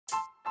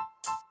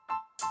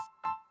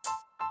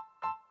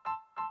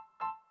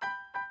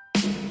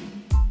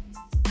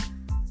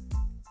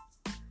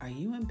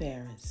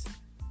embarrassed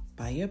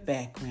by your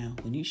background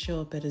when you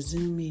show up at a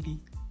Zoom meeting?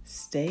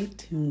 Stay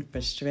tuned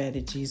for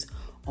strategies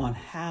on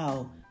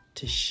how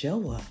to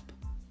show up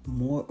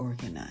more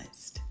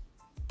organized.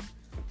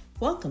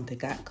 Welcome to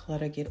Got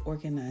Clutter, Get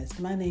Organized.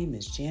 My name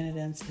is Janet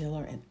M.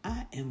 Taylor and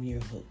I am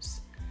your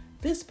host.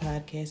 This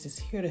podcast is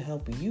here to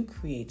help you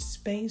create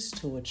space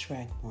to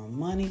attract more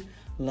money,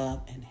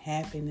 love, and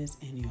happiness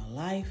in your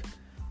life.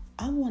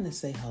 I want to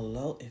say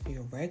hello if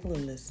you're a regular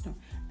listener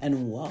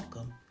and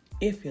welcome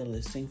if you're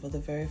listening for the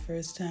very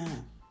first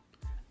time.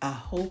 I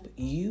hope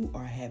you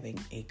are having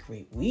a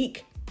great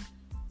week.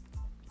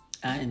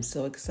 I am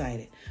so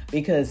excited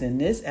because in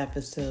this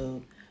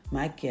episode,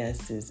 my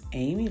guest is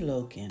Amy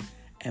Lokken,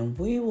 and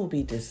we will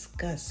be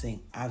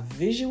discussing our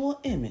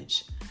visual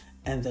image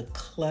and the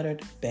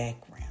cluttered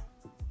background.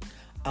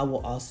 I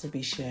will also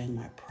be sharing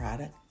my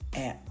product,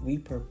 app,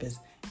 repurpose,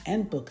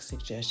 and book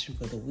suggestion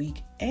for the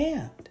week.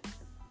 And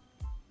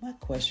my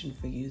question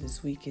for you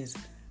this week is,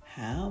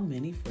 how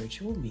many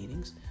virtual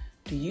meetings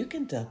do you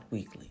conduct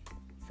weekly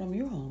from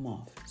your home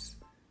office?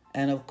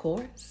 And of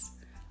course,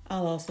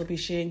 I'll also be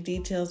sharing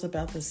details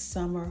about the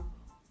Summer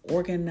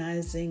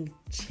Organizing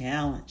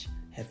Challenge.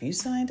 Have you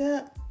signed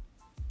up?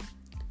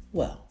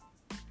 Well,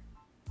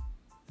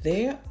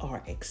 there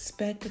are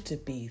expected to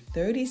be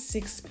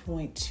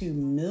 36.2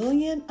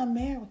 million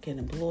American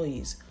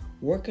employees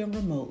working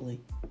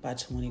remotely by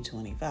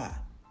 2025,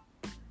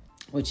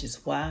 which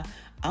is why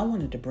I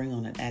wanted to bring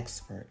on an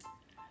expert,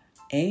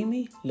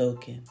 Amy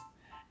Lokken,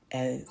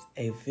 as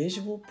a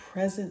visual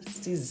presence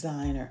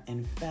designer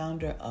and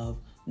founder of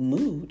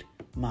Mood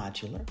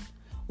Modular,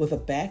 with a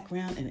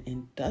background in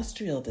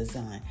industrial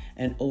design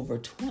and over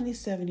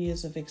 27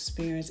 years of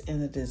experience in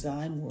the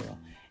design world.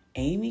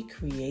 Amy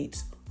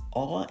creates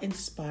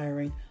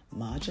awe-inspiring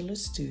modular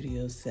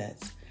studio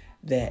sets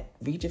that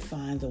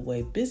redefine the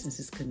way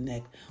businesses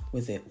connect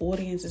with their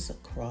audiences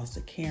across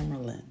the camera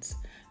lens,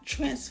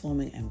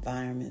 transforming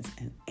environments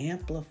and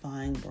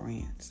amplifying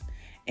brands.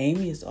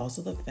 Amy is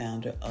also the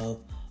founder of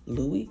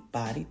Lewy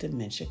Body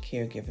Dementia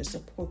Caregiver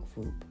Support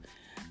Group,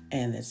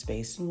 and that's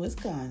based in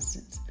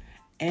Wisconsin,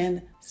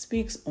 and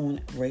speaks on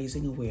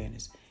raising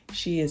awareness.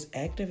 She is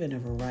active in a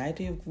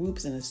variety of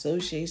groups and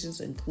associations,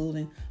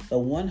 including the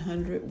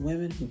 100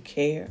 Women Who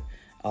Care,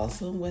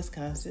 also in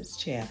Wisconsin's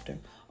chapter,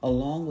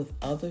 along with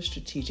other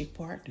strategic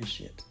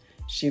partnerships.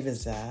 She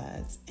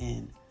resides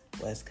in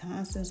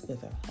Wisconsin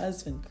with her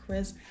husband,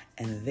 Chris,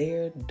 and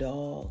their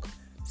dog,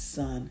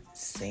 son,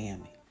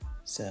 Sammy.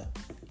 So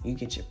you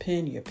get your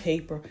pen, your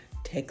paper,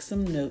 take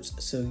some notes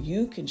so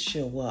you can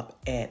show up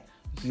at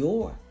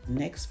your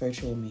next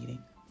virtual meeting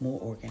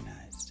more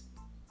organized.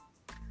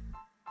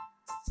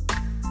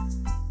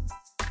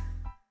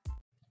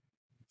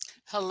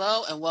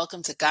 Hello and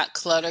welcome to Got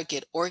Clutter,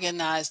 Get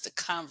Organized, the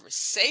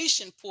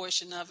conversation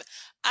portion of it.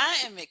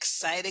 I am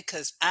excited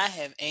because I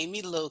have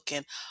Amy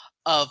Lokken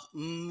of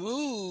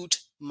Mood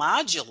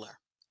Modular,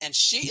 and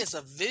she is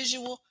a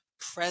visual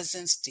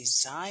presence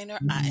designer.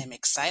 I am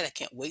excited. I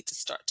can't wait to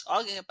start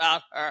talking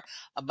about her,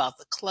 about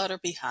the clutter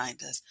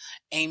behind us.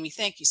 Amy,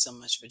 thank you so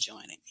much for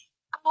joining me.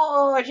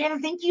 Oh,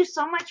 Janet, thank you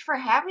so much for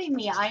having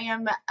me. I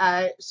am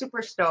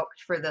super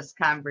stoked for this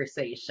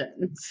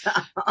conversation.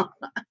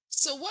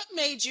 So what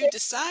made you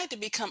decide to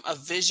become a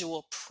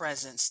visual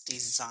presence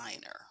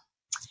designer?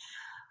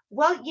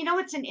 Well,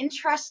 it's an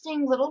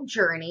interesting little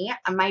journey.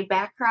 My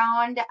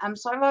background,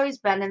 so I've always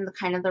been in the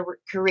kind of the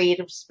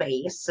creative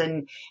space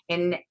and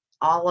in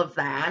all of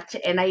that.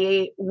 And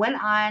I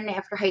went on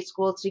after high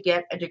school to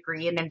get a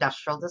degree in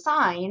industrial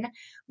design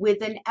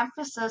with an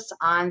emphasis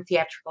on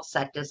theatrical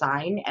set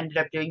design. Ended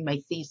up doing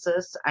my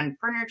thesis on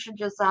furniture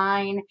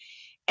design,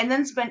 and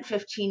then spent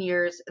 15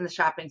 years in the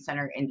shopping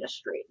center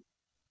industry.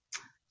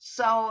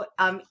 So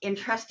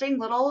interesting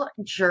little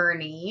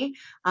journey,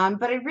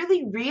 but I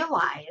really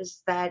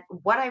realized that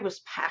what I was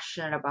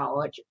passionate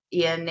about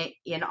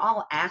in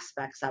all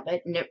aspects of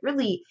it, and it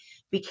really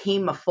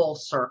became a full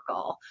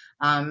circle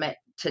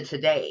to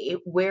today,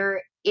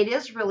 where it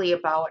is really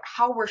about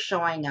how we're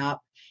showing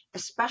up,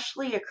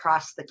 especially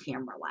across the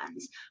camera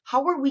lens.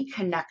 How are we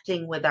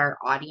connecting with our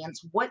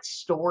audience? What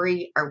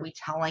story are we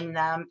telling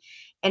them?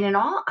 And in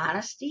all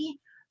honesty,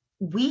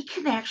 we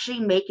can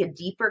actually make a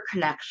deeper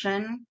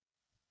connection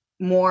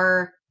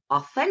more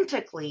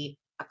authentically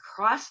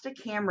across the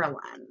camera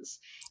lens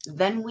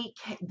than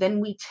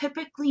we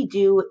typically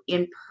do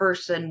in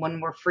person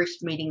when we're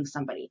first meeting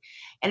somebody.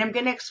 And I'm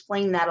going to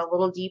explain that a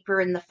little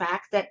deeper in the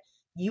fact that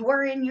you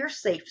are in your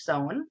safe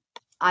zone,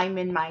 I'm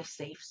in my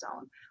safe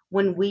zone.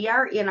 When we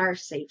are in our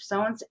safe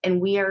zones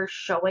and we are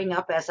showing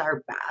up as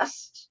our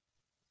best,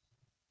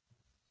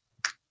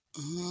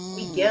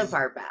 we give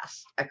our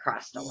best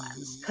across the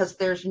lens because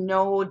there's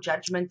no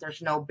judgment,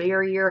 there's no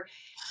barrier.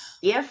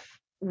 If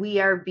we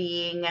are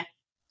being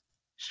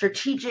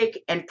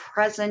strategic and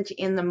present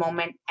in the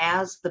moment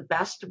as the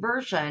best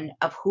version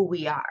of who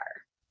we are.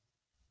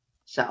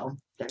 So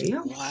there you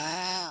go.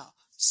 Wow.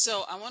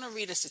 So I want to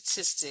read the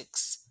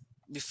statistics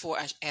before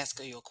I ask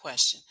you a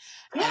question.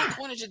 And Yeah.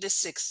 according to the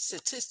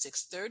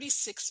statistics,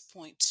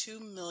 36.2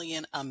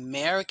 million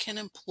American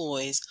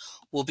employees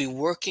will be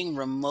working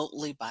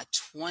remotely by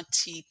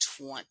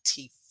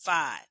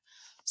 2025.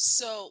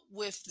 So,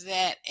 with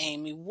that,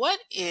 Amy,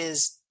 what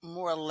is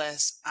more or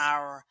less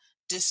our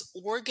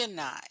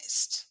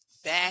disorganized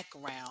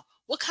background?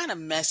 What kind of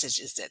message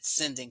is that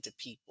sending to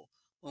people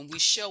when we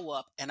show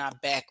up and our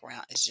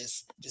background is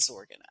just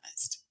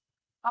disorganized?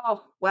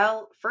 Oh,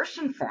 well, first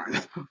and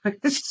foremost,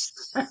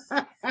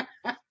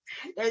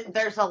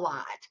 there's a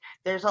lot.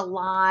 There's a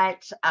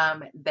lot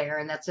there,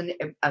 and that's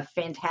a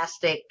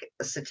fantastic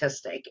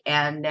statistic.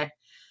 And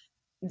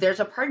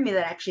there's a part of me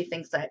that actually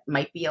thinks that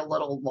might be a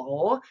little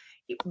low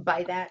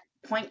by that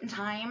point in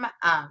time.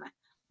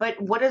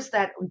 But what does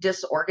that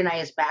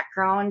disorganized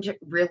background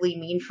really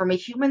mean? From a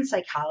human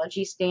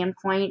psychology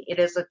standpoint, it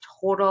is a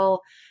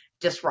total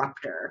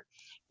disruptor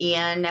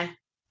in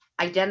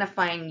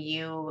identifying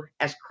you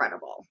as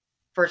credible,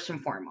 first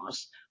and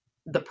foremost.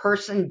 The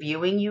person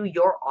viewing you,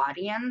 your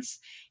audience,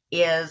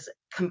 is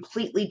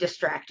completely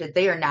distracted.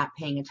 They are not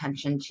paying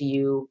attention to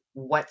you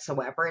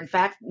whatsoever. In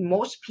fact,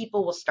 most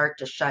people will start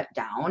to shut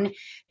down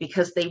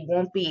because they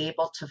won't be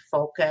able to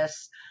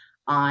focus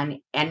on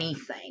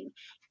anything.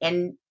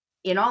 And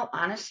in all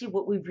honesty,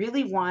 what we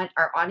really want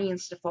our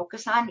audience to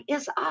focus on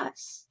is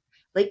us.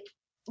 Like,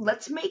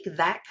 let's make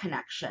that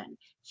connection.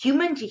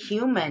 Human to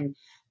human,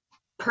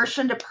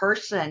 person to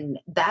person,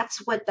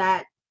 that's what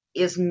that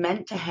is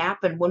meant to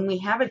happen. When we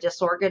have a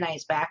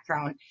disorganized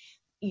background,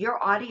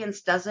 your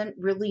audience doesn't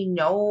really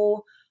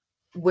know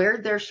where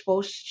they're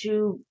supposed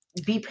to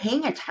be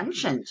paying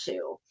attention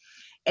to,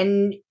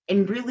 and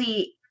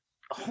really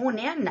hone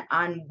in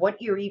on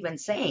what you're even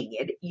saying.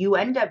 You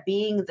end up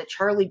being the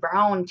Charlie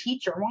Brown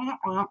teacher, wah,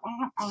 wah,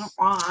 wah, wah,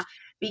 wah,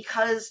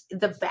 because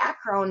the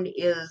background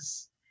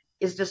is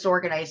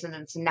disorganized, and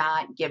it's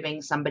not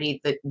giving somebody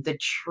the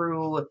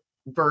true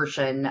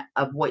version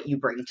of what you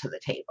bring to the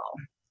table.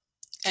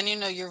 And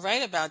you're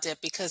right about that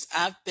because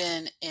I've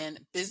been in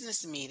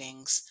business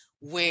meetings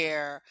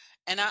where,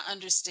 and I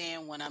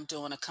understand when I'm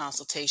doing a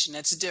consultation,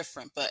 that's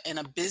different. But in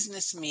a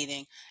business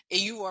meeting,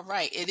 you are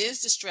right. It is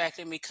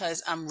distracting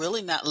because I'm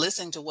really not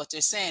listening to what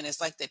they're saying.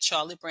 It's like that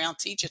Charlie Brown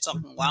teacher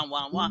talking wah,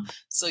 wah, wah.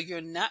 So you're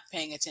not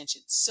paying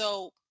attention.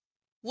 So,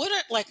 what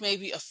are like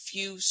maybe a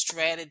few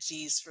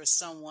strategies for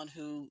someone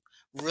who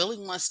really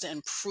wants to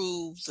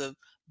improve the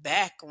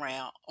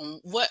background on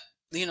what,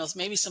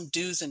 maybe some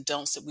do's and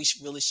don'ts that we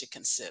really should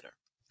consider?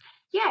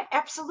 Yeah,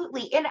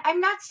 absolutely. And I'm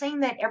not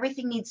saying that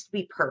everything needs to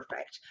be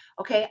perfect.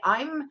 Okay.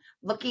 I'm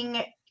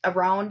looking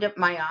around at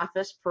my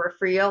office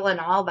peripheral and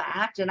all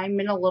that, and I'm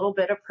in a little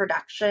bit of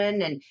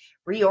production and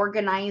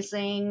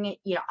reorganizing.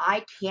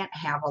 I can't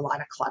have a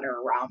lot of clutter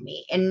around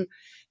me. And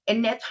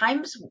at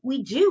times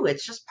we do.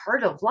 It's just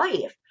part of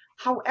life.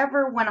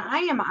 However, when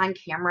I am on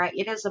camera,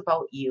 it is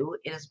about you.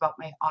 It is about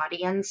my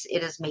audience.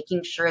 It is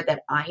making sure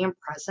that I am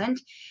present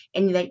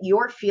and that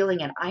you're feeling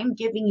it. I'm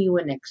giving you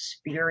an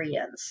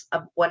experience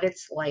of what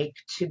it's like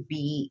to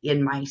be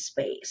in my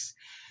space.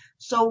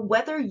 So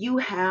whether you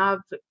have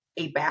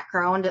a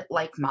background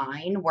like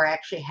mine, where I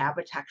actually have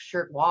a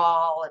textured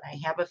wall and I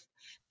have a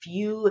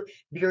few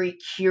very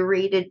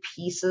curated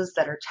pieces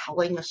that are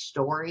telling a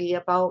story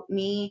about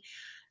me,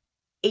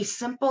 a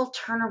simple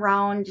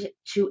turnaround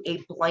to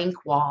a blank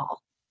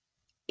wall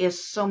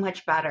is so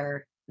much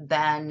better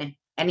than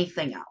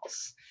anything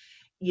else.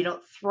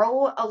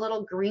 Throw a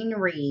little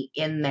greenery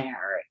in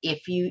there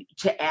if you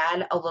to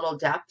add a little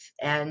depth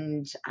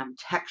and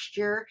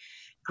texture.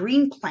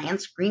 Green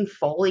plants, green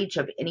foliage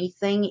of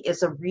anything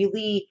is a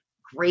really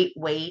great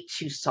way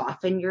to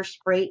soften your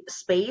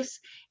space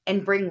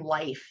and bring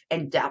life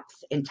and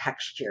depth and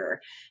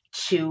texture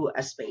to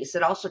a space.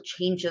 It also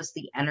changes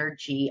the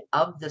energy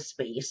of the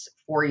space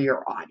for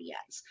your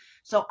audience.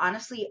 So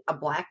honestly, a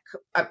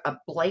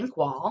blank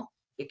wall,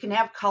 it can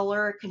have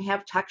color, it can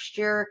have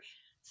texture,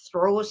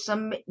 throw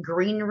some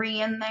greenery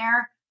in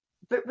there.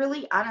 But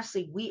really,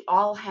 honestly, we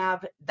all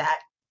have that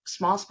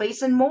small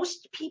space. And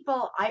most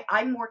people,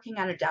 I'm working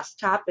on a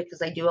desktop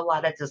because I do a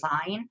lot of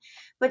design,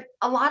 but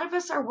a lot of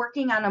us are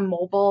working on a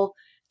mobile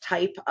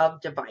type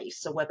of device.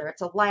 So whether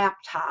it's a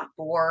laptop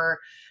or,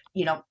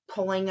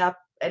 pulling up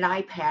an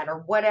iPad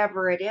or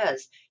whatever it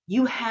is,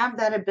 you have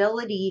that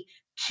ability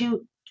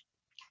to,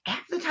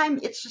 half the time,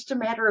 it's just a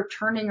matter of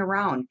turning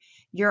around.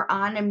 You're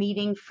on a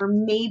meeting for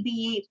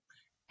maybe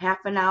half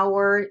an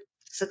hour,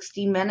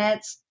 60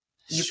 minutes,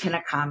 you can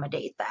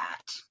accommodate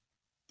that.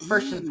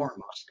 First and Mm,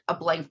 foremost, a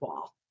blank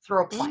wall,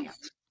 throw a mm. plant.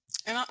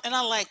 And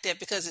I like that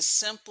because it's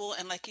simple.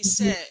 And like you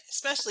said,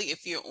 especially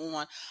if you're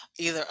on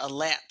either a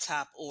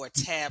laptop or a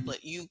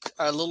tablet, you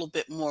are a little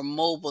bit more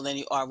mobile than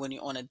you are when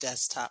you're on a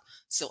desktop.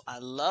 So I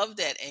love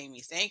that,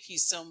 Amy. Thank you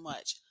so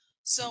much.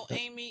 So,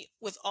 Amy,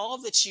 with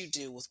all that you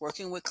do with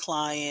working with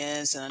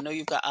clients, and I know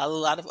you've got a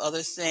lot of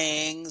other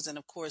things, and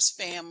of course,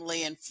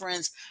 family and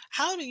friends,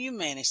 how do you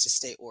manage to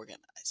stay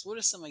organized? What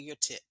are some of your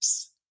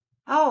tips?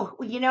 Oh,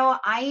 well,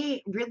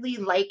 I really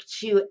like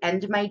to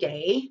end my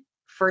day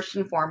first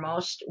and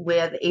foremost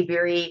with a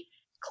very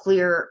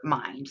clear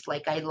mind.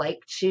 Like I like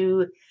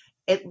to,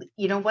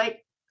 you know what?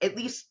 At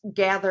least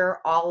gather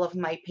all of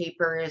my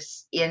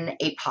papers in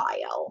a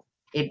pile.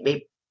 It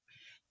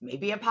may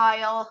be a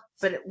pile,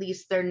 but at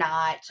least they're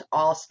not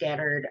all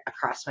scattered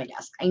across my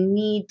desk. I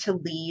need to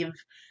leave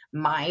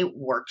my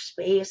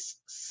workspace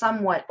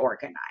somewhat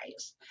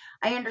organized.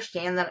 I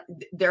understand that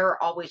there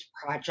are always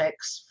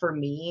projects for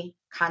me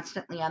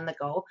constantly on the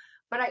go,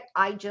 but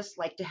I just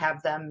like to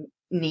have them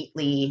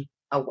neatly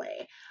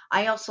away.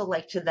 I also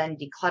like to then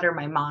declutter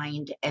my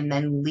mind and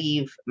then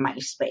leave my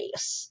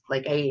space.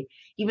 Like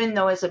even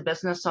though as a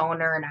business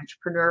owner and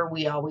entrepreneur,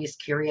 we always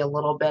carry a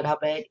little bit of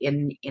it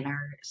in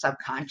our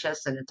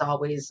subconscious and it's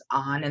always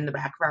on in the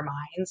back of our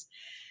minds.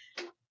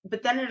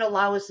 But then it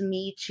allows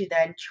me to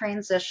then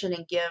transition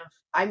and give.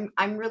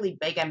 I'm really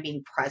big on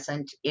being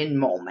present in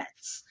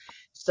moments.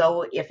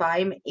 So if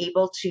I'm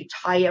able to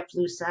tie up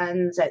loose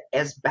ends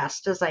as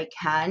best as I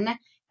can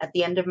at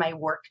the end of my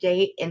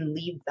workday and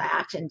leave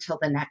that until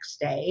the next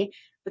day,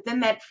 but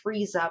then that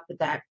frees up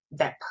that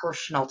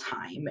personal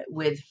time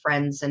with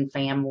friends and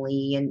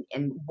family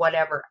and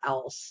whatever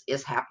else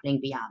is happening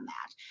beyond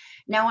that.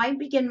 Now I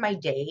begin my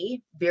day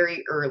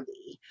very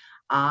early.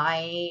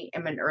 I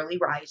am an early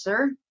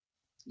riser.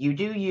 You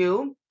do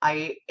you.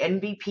 I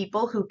envy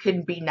people who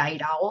can be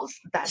night owls.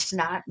 That's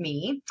not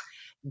me.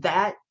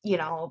 That,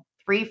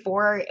 3,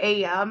 4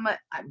 a.m.,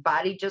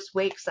 body just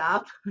wakes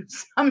up.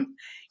 Some,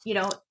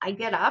 I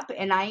get up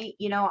and I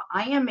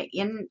am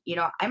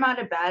I'm out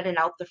of bed and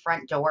out the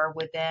front door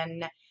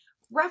within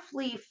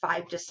roughly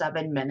 5 to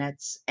 7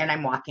 minutes, and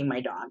I'm walking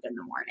my dog in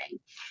the morning.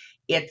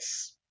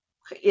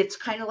 It's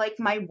kind of like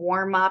my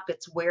warm up.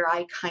 It's where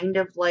I kind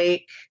of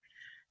like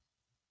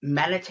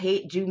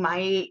meditate, do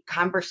my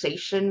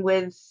conversation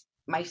with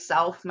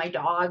myself, my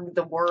dog,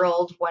 the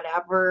world,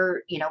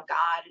 whatever,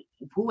 God,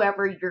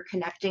 whoever you're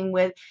connecting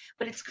with.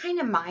 But it's kind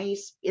of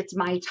it's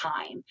my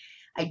time.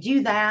 I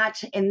do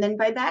that. And then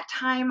by that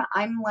time,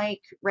 I'm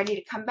like ready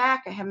to come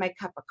back. I have my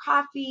cup of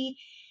coffee.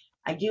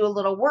 I do a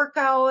little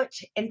workout.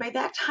 And by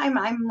that time,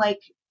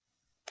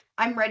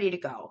 I'm ready to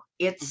go.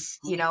 It's,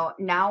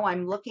 now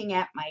I'm looking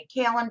at my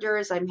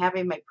calendars. I'm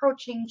having my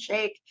protein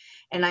shake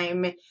and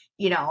I'm,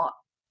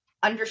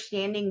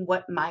 understanding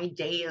what my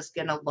day is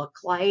going to look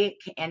like.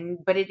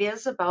 But it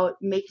is about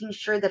making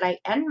sure that I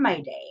end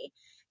my day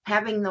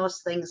having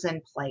those things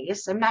in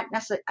place. I'm not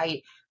necessarily,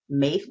 I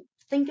may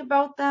think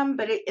about them,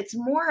 but it's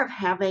more of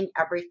having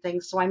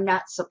everything so I'm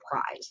not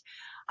surprised.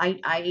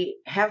 I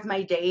have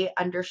my day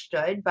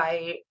understood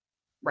by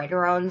right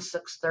around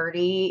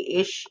 6:30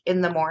 ish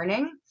in the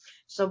morning.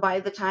 So by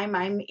the time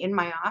I'm in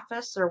my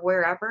office or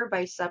wherever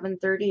by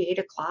 7:30, 8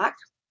 o'clock,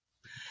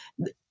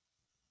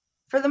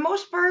 for the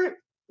most part,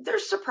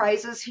 there's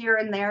surprises here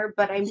and there,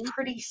 but I'm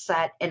pretty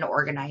set and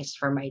organized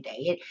for my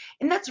day.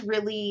 And that's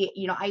really,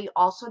 I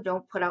also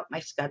don't put out my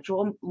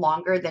schedule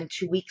longer than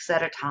 2 weeks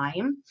at a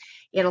time.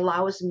 It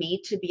allows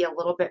me to be a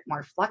little bit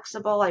more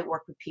flexible. I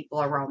work with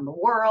people around the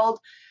world.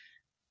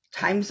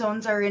 Time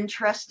zones are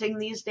interesting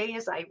these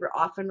days. I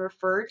often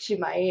refer to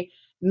my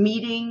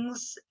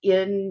meetings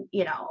in,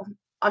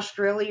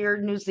 Australia or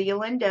New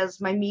Zealand as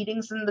my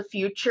meetings in the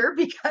future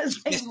because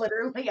they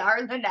literally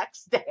are the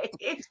next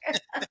day.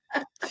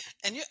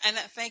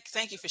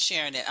 Thank you for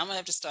sharing that. I'm gonna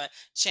have to start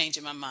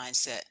changing my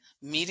mindset.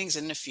 Meetings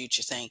in the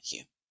future. Thank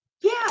you.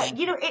 Yeah, Thank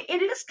you.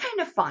 it is kind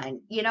of fun.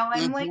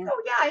 I'm like, Hmm.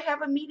 oh yeah, I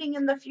have a meeting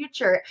in the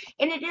future.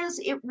 And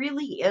it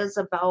really is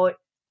about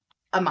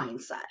a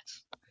mindset.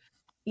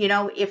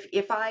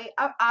 If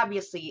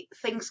obviously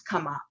things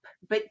come up,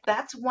 but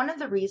that's one of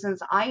the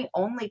reasons I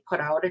only put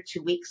out a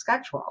 2 week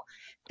schedule.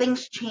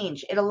 Things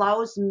change. It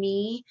allows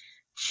me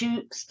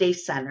to stay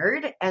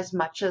centered as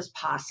much as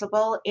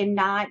possible and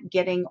not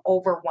getting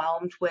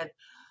overwhelmed with,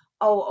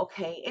 oh,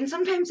 okay. And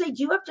sometimes I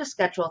do have to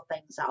schedule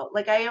things out.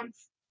 Like I have,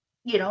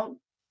 you know,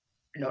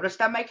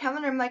 noticed on my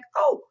calendar, I'm like,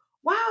 oh,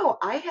 wow,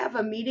 I have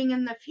a meeting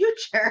in the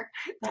future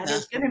that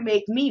is going to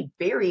make me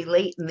very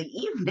late in the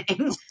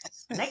evening,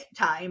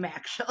 nighttime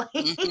actually.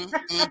 Hmm.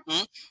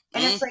 Hmm.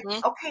 And it's like, Hmm.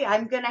 okay,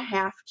 I'm going to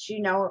have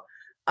to,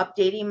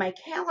 updating my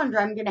calendar,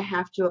 I'm going to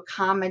have to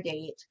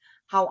accommodate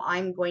how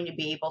I'm going to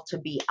be able to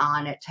be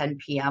on at 10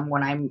 p.m.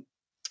 when I'm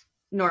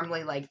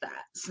normally like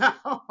that. So,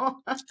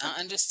 I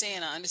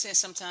understand. I understand.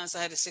 Sometimes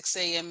I had a 6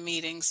 a.m.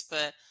 meetings,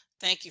 but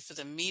thank you for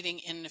the meeting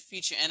in the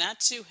future. And I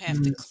too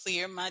have to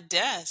clear my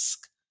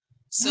desk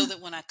so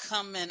that when I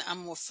come in, I'm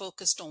more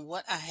focused on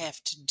what I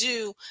have to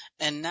do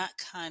and not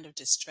kind of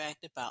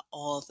distracted by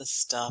all the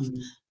stuff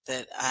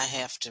that I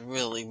have to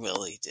really,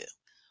 really do.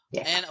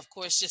 yeah. And of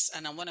course,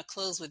 and I want to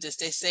close with this.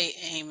 They say,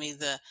 Amy,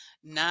 the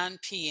 9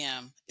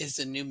 p.m. is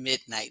the new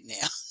midnight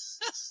now.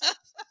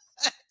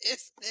 It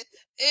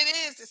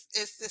is.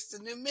 It's just the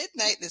new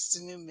midnight. It's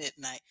the new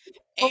midnight.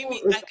 Oh,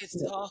 Amy, I it's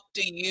could talk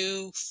to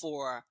you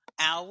for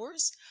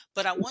hours,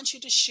 but I want you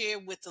to share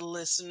with the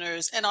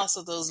listeners and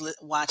also those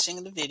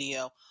watching the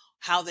video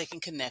how they can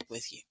connect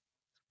with you.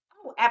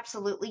 Oh,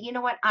 absolutely. You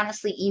know what?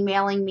 Honestly,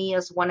 emailing me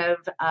is one of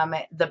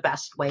the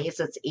best ways.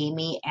 It's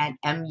Amy at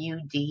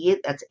MUD.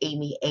 That's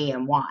Amy,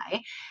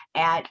 AMY,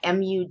 at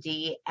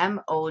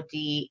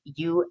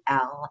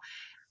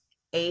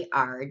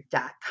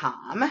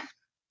MUDMODULAR.com.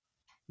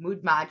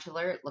 Mood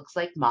modular. It looks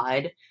like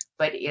mud,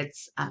 but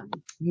it's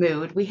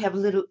mood. We have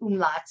little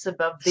umlauts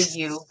above the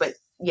U, but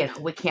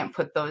we can't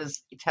put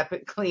those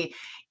typically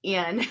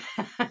in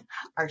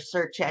our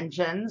search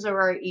engines or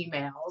our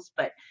emails.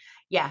 But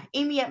yeah,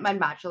 Amy at Mood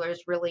Modular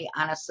is really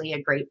honestly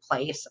a great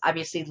place.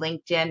 Obviously,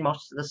 LinkedIn,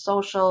 most of the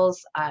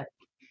socials,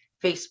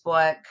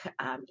 Facebook,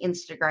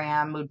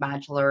 Instagram, Mood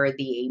Modular,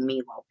 the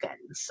Amy Lokken.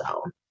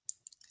 So.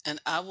 And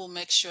I will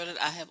make sure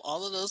that I have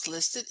all of those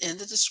listed in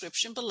the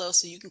description below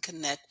so you can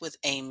connect with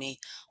Amy,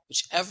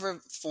 whichever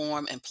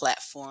form and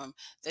platform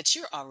that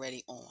you're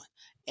already on.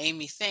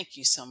 Amy, thank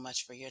you so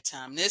much for your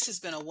time. This has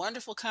been a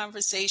wonderful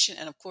conversation.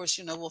 And of course,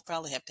 we'll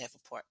probably have to have a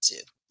part 2.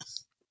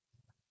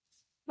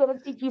 Well,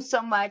 thank you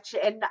so much.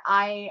 And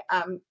I,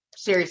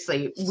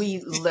 seriously,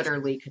 we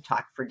literally could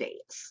talk for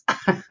days.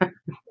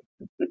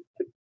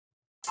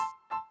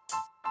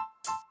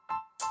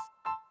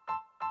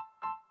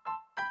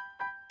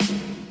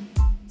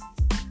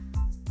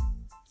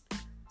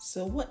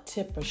 So what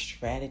tip or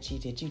strategy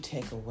did you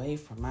take away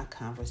from my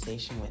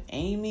conversation with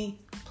Amy?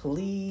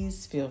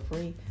 Please feel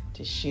free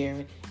to share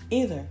it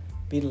either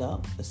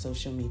below the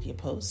social media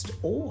post,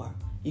 or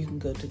you can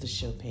go to the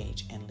show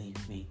page and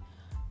leave me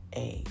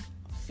a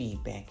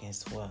feedback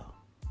as well.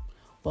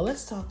 Well,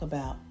 let's talk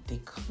about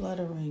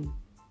decluttering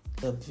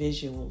the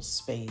visual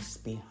space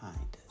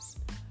behind us.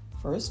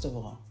 First of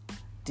all,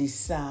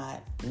 decide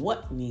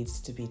what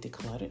needs to be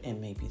decluttered, and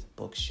maybe the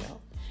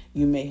bookshelf.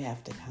 You may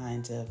have to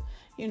kind of,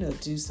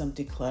 do some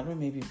decluttering.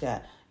 Maybe you've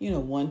got,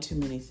 one too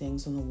many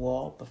things on the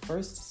wall, but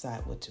first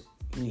decide what you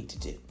need to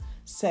do.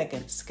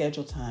 Second,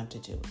 schedule time to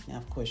do it. Now,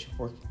 of course, you're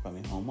working from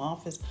your home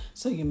office,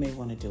 so you may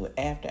want to do it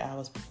after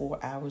hours, before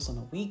hours, on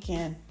a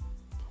weekend,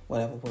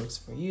 whatever works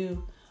for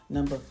you.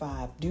 Number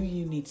 5, do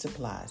you need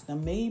supplies? Now,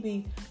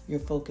 maybe you're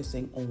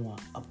focusing on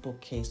a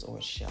bookcase or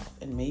a shelf,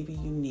 and maybe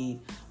you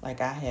need,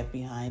 like I have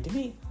behind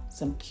me,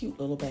 some cute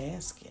little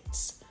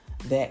baskets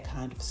that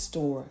kind of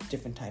store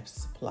different types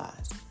of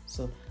supplies.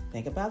 So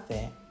think about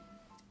that.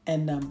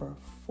 And number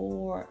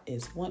 4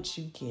 is, once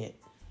you get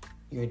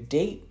your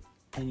date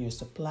and your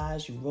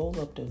supplies, you roll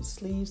up those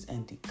sleeves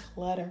and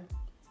declutter.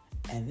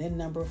 And then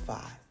number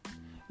 5,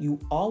 you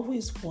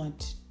always want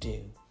to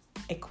do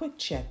a quick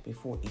check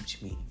before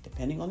each meeting,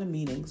 depending on the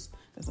meetings,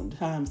 because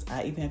sometimes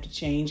I even have to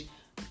change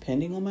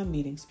depending on my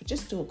meetings, but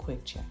just do a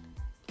quick check.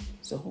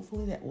 So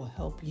hopefully that will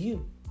help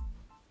you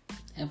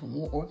have a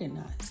more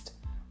organized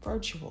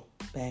virtual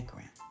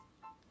background.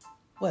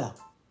 Well,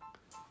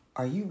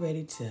 are you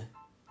ready to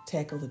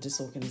tackle the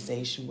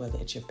disorganization, whether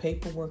it's your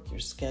paperwork, your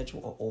schedule,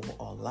 or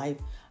overall life?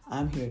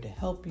 I'm here to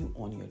help you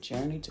on your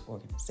journey to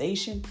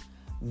organization.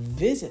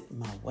 Visit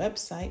my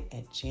website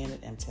at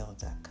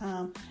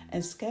janetmtaylor.com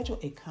and schedule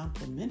a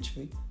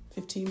complimentary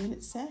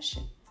 15-minute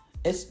session.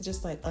 It's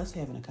just like us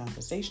having a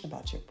conversation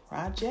about your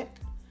project,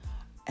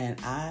 and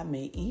I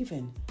may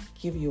even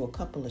give you a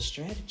couple of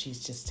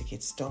strategies just to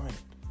get started.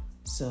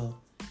 So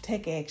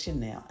take action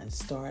now and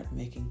start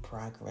making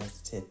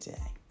progress today.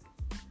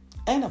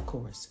 And of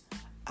course,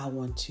 I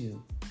want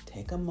to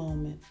take a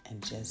moment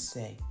and just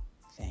say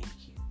thank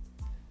you.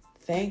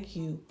 Thank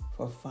you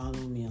for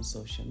following me on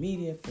social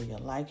media, for your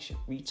likes, your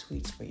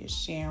retweets, for your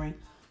sharing.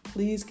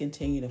 Please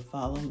continue to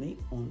follow me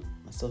on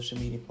my social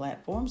media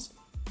platforms.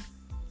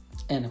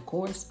 And of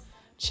course,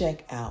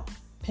 check out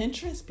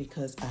Pinterest,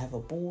 because I have a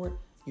board,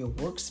 your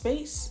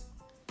workspace.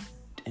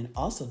 And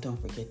also don't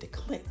forget to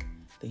click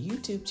the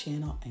YouTube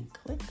channel and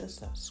click the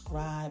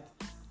subscribe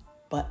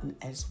button,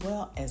 as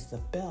well as the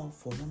bell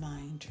for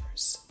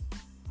reminders.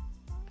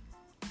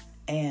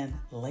 And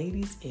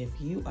ladies, if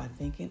you are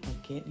thinking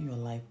of getting your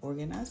life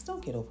organized,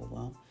 don't get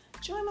overwhelmed.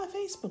 Join my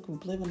Facebook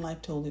group, Living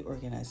Life Totally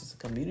Organized. It's a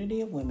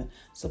community of women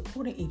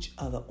supporting each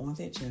other on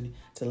their journey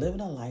to living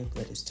a life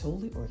that is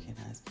totally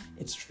organized.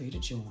 It's free to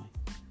join.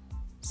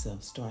 So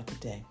start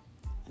today.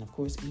 And of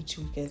course, each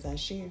week as I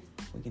share,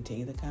 we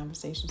continue the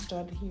conversation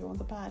started here on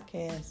the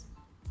podcast.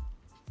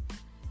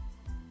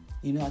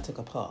 I took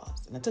a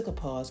pause. And I took a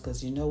pause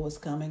because you know what's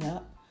coming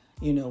up.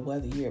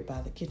 Whether you're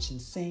by the kitchen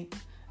sink,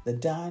 the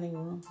dining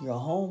room, your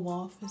home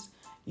office,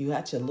 you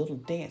got your little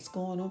dance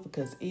going on,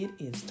 because it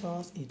is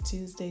Toss It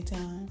Tuesday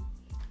time.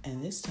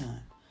 And this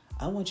time,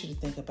 I want you to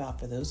think about,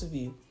 for those of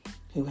you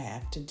who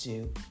have to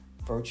do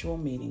virtual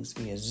meetings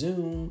via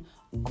Zoom,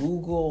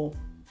 Google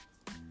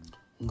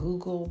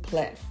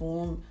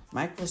platform,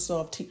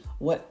 Microsoft Teams,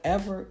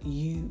 whatever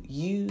you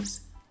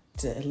use,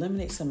 to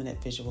eliminate some of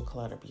that visual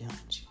clutter behind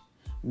you.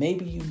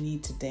 Maybe you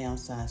need to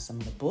downsize some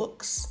of the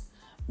books.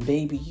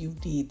 Maybe you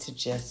need to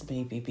just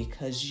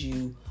because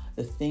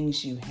the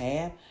things you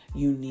have,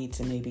 you need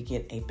to maybe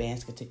get a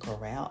basket to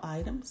corral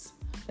items.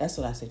 That's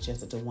what I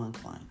suggested to one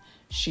client.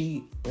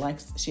 She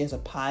has a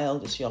pile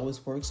that she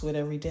always works with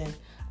every day.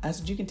 I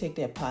said you can take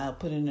that pile,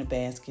 put it in a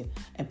basket,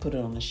 and put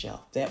it on the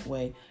shelf. That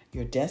way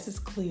your desk is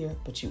clear,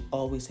 but you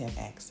always have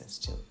access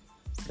to it.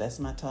 So that's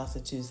my Toss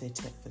It Tuesday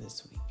tip for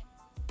this week.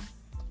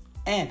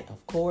 And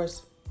of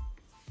course,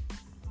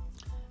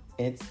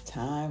 it's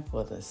time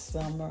for the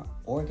Summer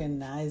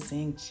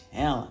Organizing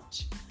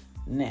Challenge.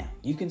 Now,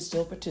 you can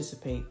still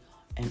participate,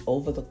 and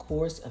over the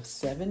course of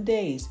 7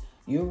 days,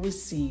 you'll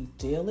receive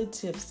daily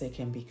tips that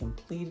can be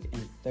completed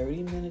in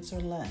 30 minutes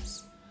or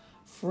less,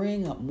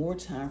 freeing up more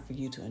time for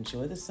you to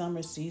enjoy the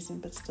summer season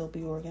but still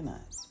be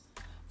organized.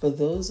 For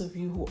those of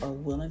you who are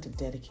willing to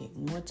dedicate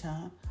more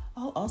time,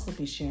 I'll also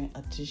be sharing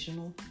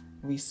additional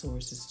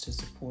resources to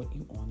support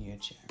you on your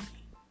journey.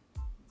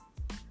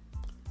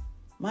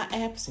 My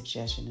app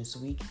suggestion this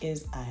week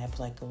is I have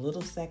like a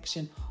little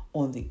section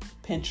on the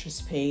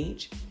Pinterest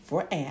page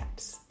for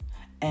apps.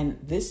 And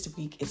this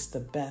week it's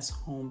the best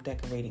home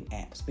decorating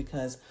apps,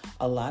 because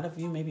a lot of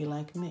you may be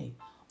like me,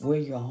 where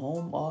your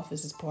home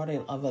office is part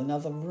of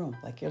another room,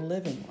 like your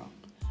living room.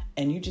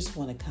 And you just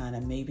want to kind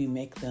of maybe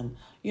make them,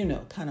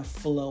 kind of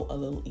flow a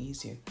little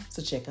easier.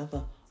 So check out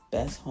the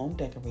best home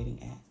decorating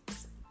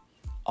apps.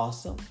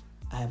 Also,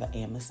 I have an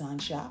Amazon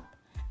shop.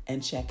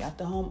 And check out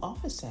the home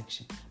office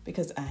section,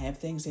 because I have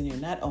things in here,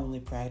 not only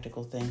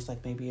practical things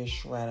like maybe a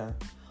shredder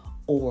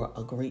or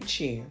a great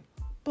chair,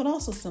 but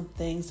also some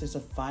things. There's a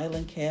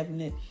filing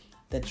cabinet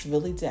that's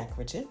really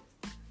decorative.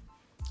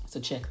 So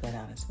check that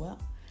out as well.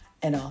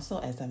 And also,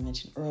 as I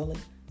mentioned earlier,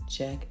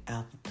 check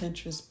out the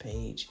Pinterest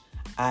page.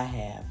 I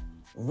have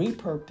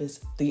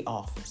repurposed the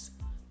office,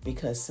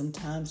 because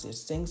sometimes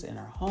there's things in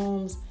our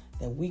homes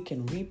that we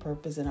can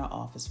repurpose in our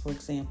office. For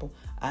example,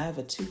 I have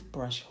a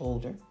toothbrush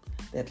holder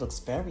that looks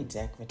very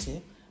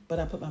decorative, but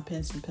I put my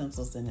pens and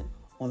pencils in it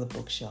on the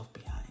bookshelf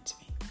behind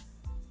me.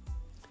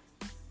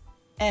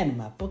 And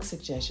my book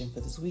suggestion for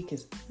this week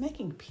is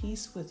Making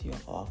Peace with Your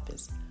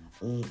Office.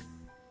 In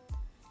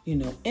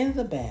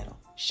the battle,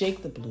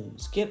 shake the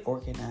blues, get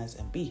organized,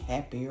 and be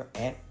happier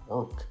at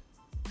work.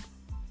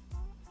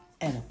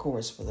 And of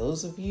course, for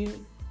those of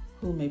you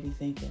who may be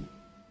thinking,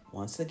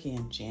 once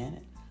again,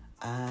 Janet,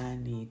 I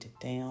need to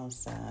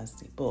downsize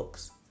the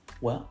books.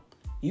 Well,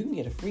 you can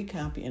get a free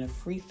copy and a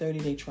free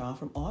 30-day trial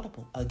from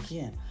Audible.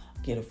 Again,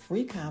 get a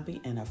free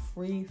copy and a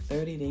free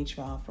 30-day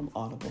trial from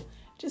Audible.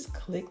 Just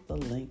click the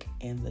link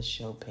in the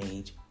show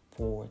page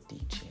for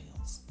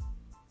details.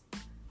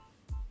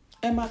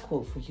 And my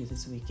quote for you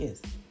this week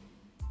is,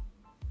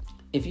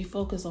 if you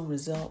focus on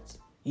results,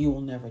 you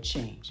will never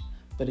change.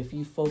 But if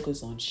you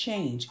focus on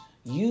change,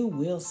 you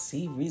will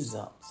see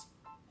results.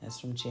 That's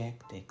from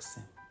Jack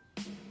Dixon.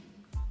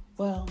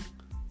 Well,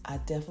 I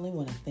definitely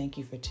want to thank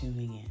you for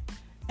tuning in.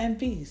 And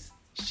please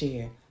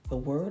share the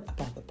word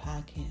about the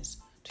podcast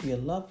to your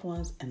loved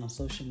ones and on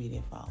social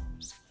media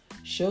followers.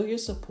 Show your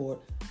support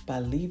by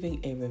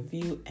leaving a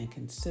review, and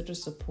consider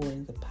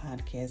supporting the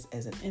podcast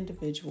as an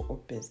individual or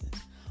business.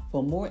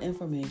 For more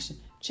information,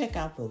 check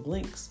out the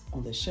links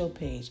on the show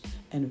page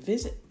and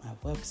visit my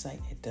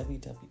website at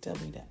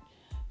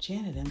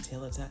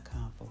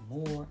www.janetmtaylor.com for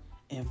more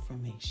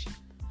information.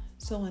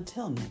 So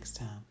until next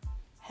time,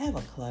 have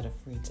a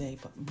clutter-free day,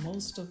 but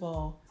most of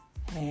all,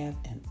 have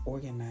an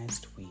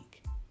organized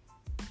week.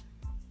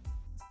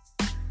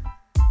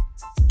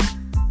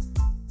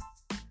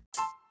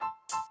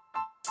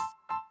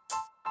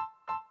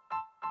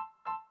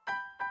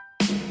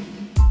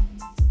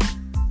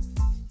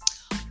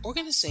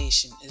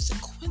 Organization is a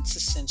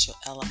quintessential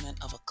element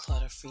of a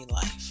clutter-free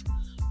life.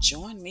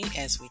 Join me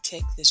as we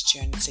take this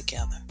journey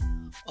together.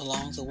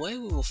 Along the way,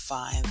 we will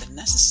find the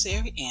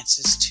necessary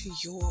answers to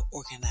your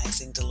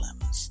organizing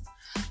dilemmas.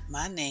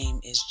 My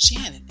name is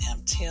Janet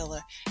M.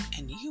 Taylor,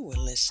 and you are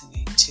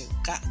listening to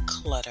Got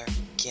Clutter,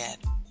 Get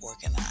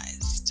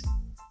Organized.